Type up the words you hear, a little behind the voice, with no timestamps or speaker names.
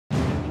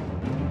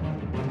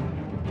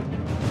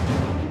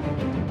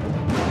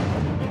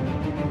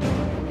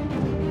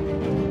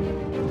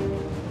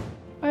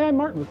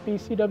Martin with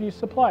BCW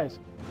Supplies,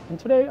 and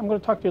today I'm going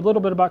to talk to you a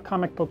little bit about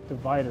comic book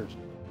dividers.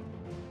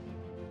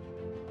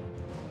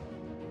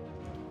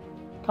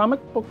 Comic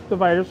book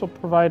dividers will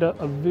provide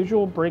a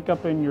visual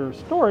breakup in your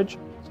storage,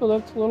 so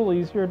that's a little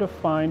easier to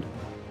find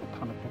a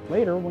comic book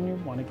later when you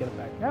want to get it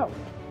back out.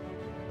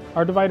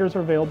 Our dividers are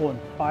available in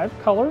 5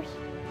 colors,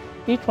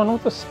 each one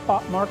with a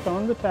spot mark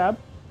on the tab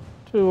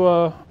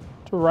to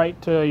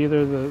write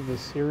either the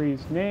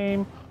series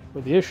name, or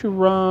the issue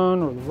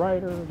run, or the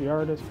writer, the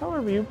artist,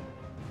 however you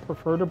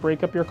prefer to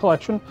break up your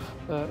collection.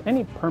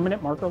 Any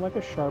permanent marker like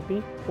a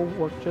Sharpie will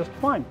work just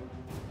fine.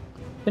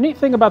 The neat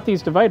thing about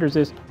these dividers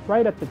is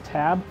right at the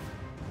tab,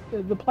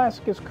 the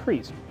plastic is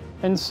creased,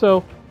 and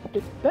so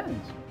it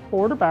bends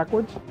forward or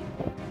backwards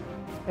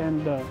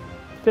and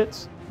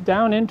fits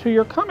down into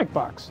your comic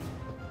box.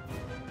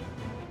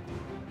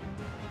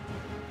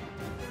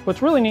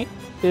 What's really neat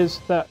is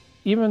that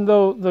even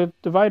though the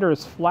divider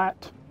is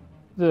flat,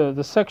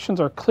 the sections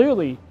are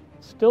clearly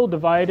still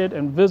divided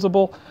and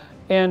visible,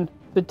 and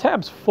the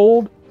tabs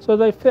fold so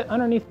they fit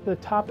underneath the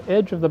top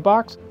edge of the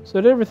box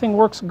so that everything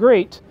works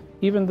great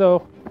even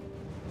though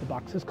the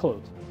box is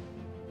closed.